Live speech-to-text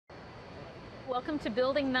Welcome to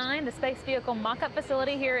Building 9, the Space Vehicle Mock-Up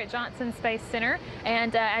Facility here at Johnson Space Center.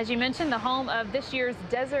 And as you mentioned, the home of this year's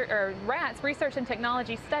RATS Research and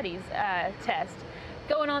Technology Studies test.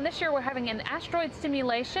 Going on this year, we're having an asteroid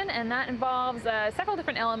simulation, and that involves several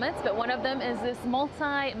different elements, but one of them is this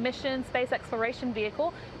multi-mission space exploration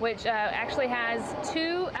vehicle, which actually has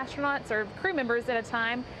 2 astronauts or crew members at a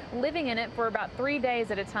time living in it for about 3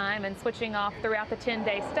 days at a time and switching off throughout the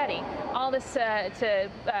 10-day study. All this to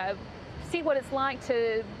see what it's like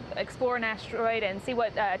to explore an asteroid and see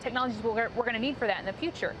what technologies we're going to need for that in the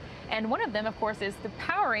future. And one of them, of course, is the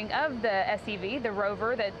powering of the SEV, the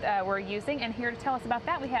rover that we're using. And here to tell us about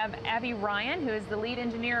that, we have Abbie Ryan, who is the lead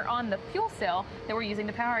engineer on the fuel cell that we're using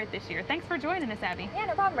to power it this year. Thanks for joining us, Abbie. Yeah,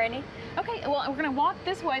 no problem, Brandi. Okay, well, we're going to walk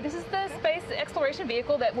this way. This is the space exploration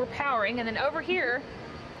vehicle that we're powering. And then over here,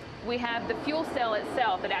 we have the fuel cell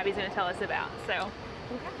itself that Abbie's going to tell us about. So,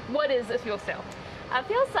 what is a fuel cell? A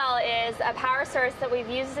fuel cell is a power source that we've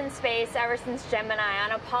used in space ever since Gemini,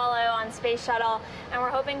 on Apollo, on space shuttle, and we're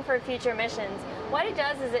hoping for future missions. What it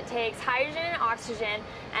does is it takes hydrogen and oxygen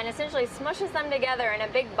and essentially smushes them together in a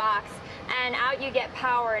big box, and out you get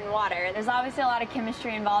power and water. There's obviously a lot of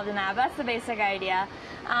chemistry involved in that, but that's the basic idea.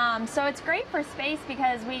 So it's great for space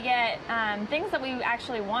because we get things that we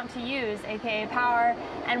actually want to use, aka power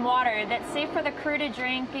and water, that's safe for the crew to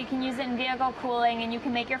drink. You can use it in vehicle cooling, and you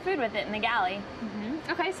can make your food with it in the galley.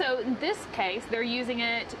 Okay, so in this case, they're using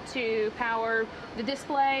it to power the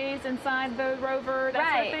displays inside the rover,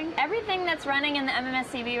 that sort of thing? Everything that's running in the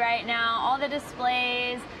MMSCV right now, all the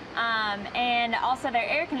displays, and also their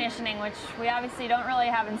air conditioning, which we obviously don't really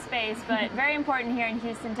have in space, but very important here in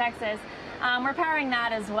Houston, Texas. We're powering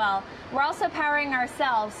that as well. We're also powering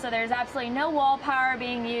ourselves, so there's absolutely no wall power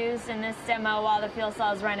being used in this demo while the fuel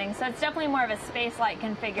cell is running. So it's definitely more of a space-like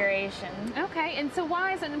configuration. Okay, and so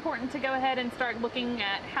why is it important to go ahead and start looking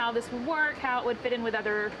at how this would work, how it would fit in with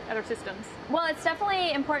other systems? Well, it's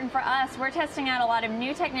definitely important for us. We're testing out a lot of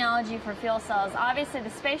new technology for fuel cells. Obviously, the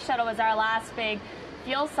space shuttle was our last big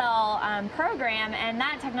fuel cell program, and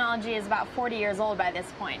that technology is about 40 years old by this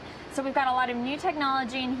point. So we've got a lot of new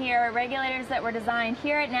technology in here, regulators that were designed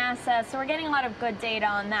here at NASA, so we're getting a lot of good data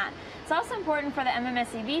on that. It's also important for the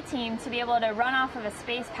MMSEV team to be able to run off of a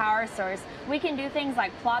space power source. We can do things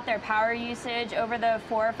like plot their power usage over the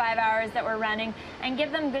 4 or 5 hours that we're running and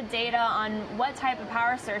give them good data on what type of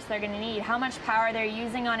power source they're going to need, how much power they're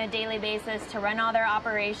using on a daily basis to run all their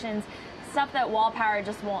operations, stuff that wall power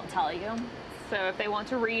just won't tell you. So if they want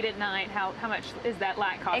to read at night, how much is that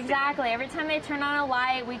light costing? Exactly. Every time they turn on a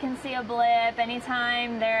light, we can see a blip.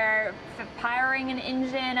 Anytime they're powering an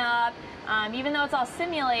engine up, even though it's all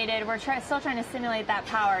simulated, we're still trying to simulate that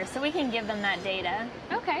power, so we can give them that data.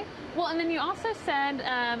 Okay. Well, and then you also said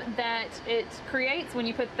that it creates, when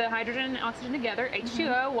you put the hydrogen and oxygen together,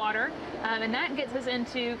 H2O, water, and that gets us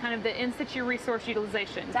into kind of the in-situ resource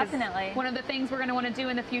utilization. Definitely. One of the things we're going to want to do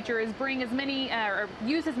in the future is bring as many, or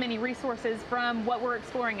use as many resources from what we're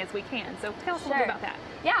exploring as we can. So tell us a little bit about that.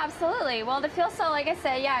 Yeah, absolutely. Well, the fuel cell, like I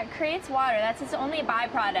said, yeah, it creates water. That's its only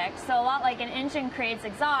byproduct. So a lot like an engine creates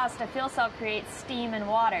exhaust, a fuel cell creates steam and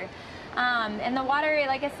water. And the water,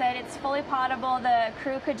 like I said, it's fully potable. The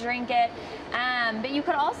crew could drink it. But you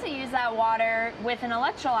could also use that water with an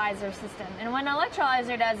electrolyzer system. And what an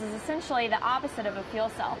electrolyzer does is essentially the opposite of a fuel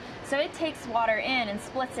cell. So it takes water in and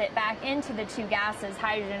splits it back into the 2 gases,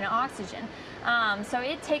 hydrogen and oxygen. So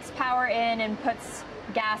it takes power in and puts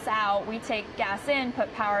gas out. We take gas in,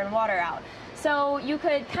 put power and water out. So you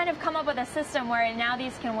could kind of come up with a system where now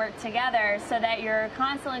these can work together so that you're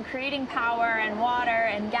constantly creating power and water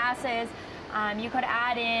and gases. You could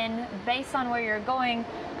add in, based on where you're going,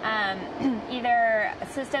 either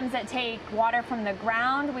systems that take water from the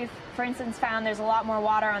ground. We've, for instance, found there's a lot more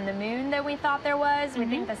water on the moon than we thought there was. We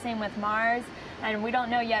think the same with Mars, and we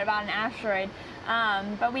don't know yet about an asteroid.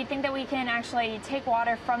 But we think that we can actually take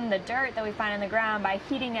water from the dirt that we find in the ground by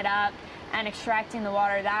heating it up and extracting the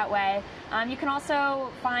water that way. You can also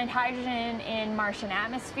find hydrogen in Martian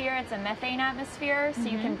atmosphere. It's a methane atmosphere, so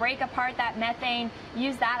you can break apart that methane,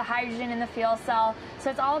 use that hydrogen in the fuel cell. So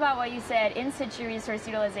it's all about what you said, in-situ resource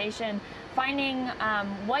utilization, finding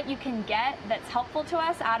what you can get that's helpful to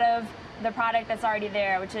us out of the product that's already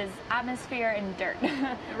there, which is atmosphere and dirt.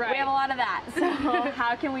 Right. We have a lot of that, so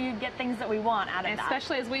how can we get things that we want out of that?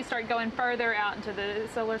 Especially as we start going further out into the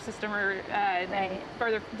solar system or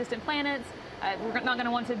further distant planets, we're not going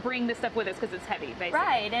to want to bring this stuff with us because it's heavy, basically.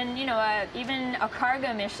 Right, and you know, even a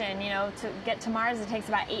cargo mission, you know, to get to Mars, it takes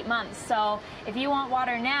about 8 months. So if you want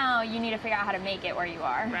water now, you need to figure out how to make it where you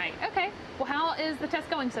are. Right. Okay. Well, how is the test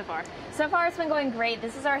going so far? So far, it's been going great.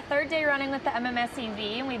 This is our 3rd day running with the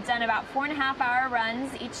MMSCV, and we've done about 4.5-hour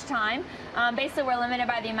runs each time. Basically, we're limited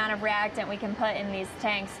by the amount of reactant we can put in these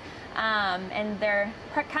tanks. And they're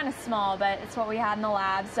kind of small, but it's what we had in the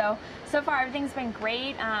lab. So far everything's been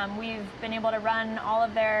great. We've been able to run all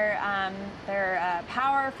of their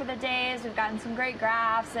power for the days. We've gotten some great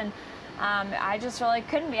graphs, and I just really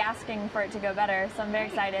couldn't be asking for it to go better. So I'm very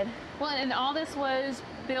excited. Well, and all this was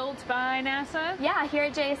built by NASA? Yeah, here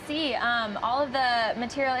at JSC. All of the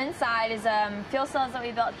material inside is fuel cells that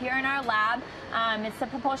we built here in our lab. It's the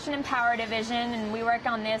Propulsion and Power Division, and we work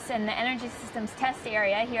on this in the Energy Systems Test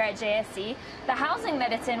Area here at JSC. The housing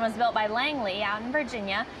that it's in was built by Langley out in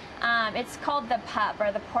Virginia. It's called the PUP,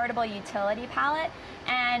 or the Portable Utility Pallet,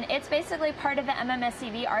 and it's basically part of the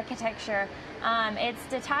MMSCV architecture. It's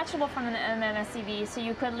detachable from the MMSCV, so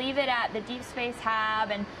you could leave it at the Deep Space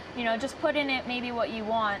Hab and, you know, just put in it maybe what you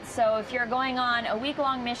want. So if you're going on a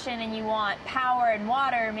week-long mission and you want power and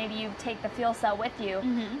water, maybe you take the fuel cell with you.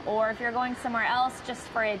 Or if you're going somewhere else just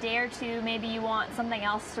for a day or two, maybe you want something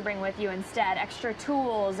else to bring with you instead, extra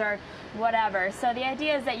tools or whatever. So the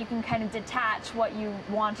idea is that you can kind of detach what you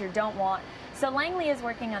want or don't want. So Langley is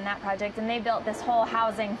working on that project, and they built this whole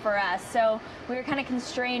housing for us. So we were kind of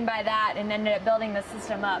constrained by that and ended up building the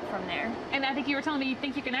system up from there. And I think you were telling me you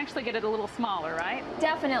think you can actually get it a little smaller, right?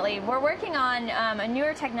 Definitely. We're working on a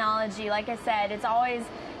newer technology. Like I said, it's always,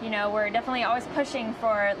 you know, we're definitely always pushing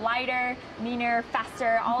for lighter, meaner,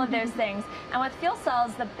 faster, all of those things. And with fuel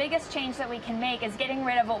cells, the biggest change that we can make is getting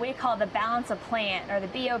rid of what we call the balance of plant, or the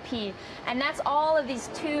BOP. And that's all of these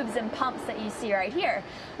tubes and pumps that you see right here.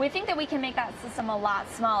 We think that we can make that system a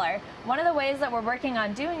lot smaller. One of the ways that we're working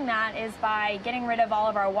on doing that is by getting rid of all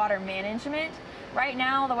of our water management. Right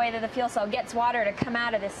now, the way that the fuel cell gets water to come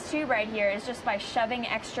out of this tube right here is just by shoving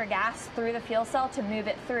extra gas through the fuel cell to move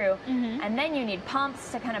it through. And then you need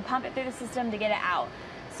pumps to kind of pump it through the system to get it out.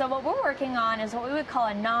 So what we're working on is what we would call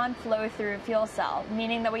a non-flow-through fuel cell,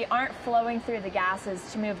 meaning that we aren't flowing through the gases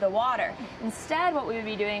to move the water. Instead, what we would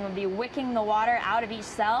be doing would be wicking the water out of each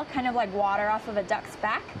cell, kind of like water off of a duck's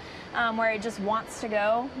back, where it just wants to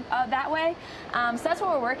go that way. So that's what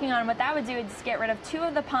we're working on. What that would do is just get rid of 2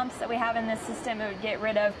 of the pumps that we have in this system. It would get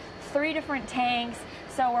rid of 3 different tanks.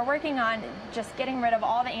 So we're working on just getting rid of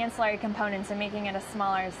all the ancillary components and making it a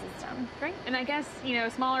smaller system. Great. And I guess, you know,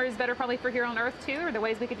 smaller is better probably for here on Earth too, or the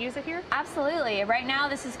ways we could use it here? Absolutely. Right now,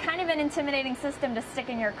 this is kind of an intimidating system to stick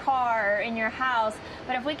in your car or in your house.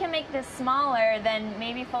 But if we can make this smaller, then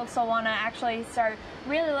maybe folks will want to actually start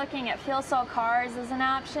really looking at fuel cell cars as an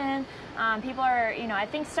option. People are, you know, I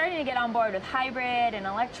think starting to get on board with hybrid and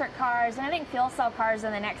electric cars, and I think fuel cell cars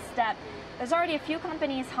are the next step. There's already a few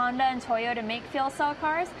companies, Honda and Toyota, make fuel cell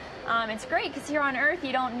cars. It's great because here on Earth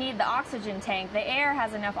you don't need the oxygen tank. The air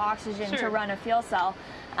has enough oxygen to run a fuel cell.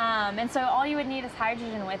 And so all you would need is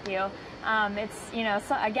hydrogen with you. It's, you know,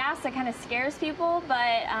 a gas that kind of scares people, but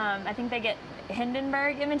I think they get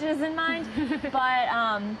Hindenburg images in mind.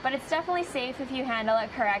 But it's definitely safe if you handle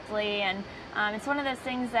it correctly. And it's one of those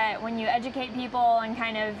things that when you educate people and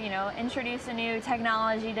kind of, you know, introduce a new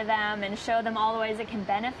technology to them and show them all the ways it can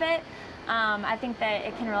benefit, I think that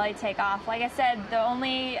it can really take off. Like I said, the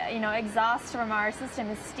only, you know, exhaust from our system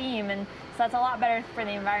is steam, and so that's a lot better for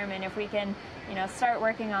the environment if we can, you know, start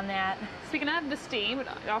working on that. Speaking of the steam,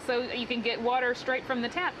 also you can get water straight from the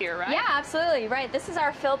tap here, right? Yeah, absolutely. Right. This is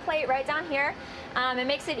our fill plate right down here. It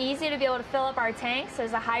makes it easy to be able to fill up our tanks.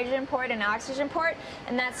 There's a hydrogen port and an oxygen port,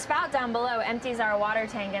 and that spout down below empties our water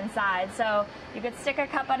tank inside. So you could stick a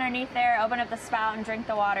cup underneath there, open up the spout, and drink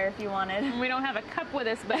the water if you wanted. We don't have a cup with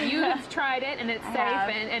us, but you have tried it, and it's safe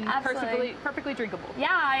and perfectly drinkable. Yeah,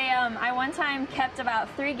 I one time kept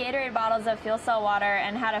about 3 Gatorade bottles of fuel cell water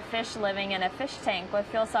and had a fish living in a fish tank with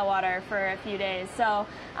fuel cell water for a few days. So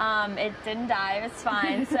it didn't die. It's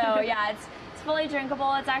fine. So yeah, it's fully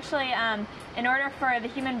drinkable. It's actually, in order for the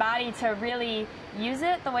human body to really use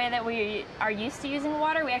it the way that we are used to using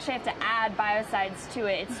water, we actually have to add biocides to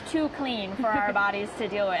it. It's too clean for our bodies to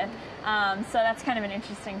deal with. So that's kind of an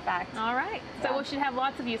interesting fact. All right. So we should have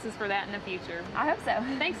lots of uses for that in the future. I hope so.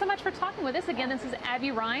 Thanks so much for talking with us. Again, this is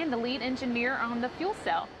Abbie Ryan, the lead engineer on the fuel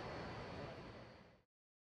cell.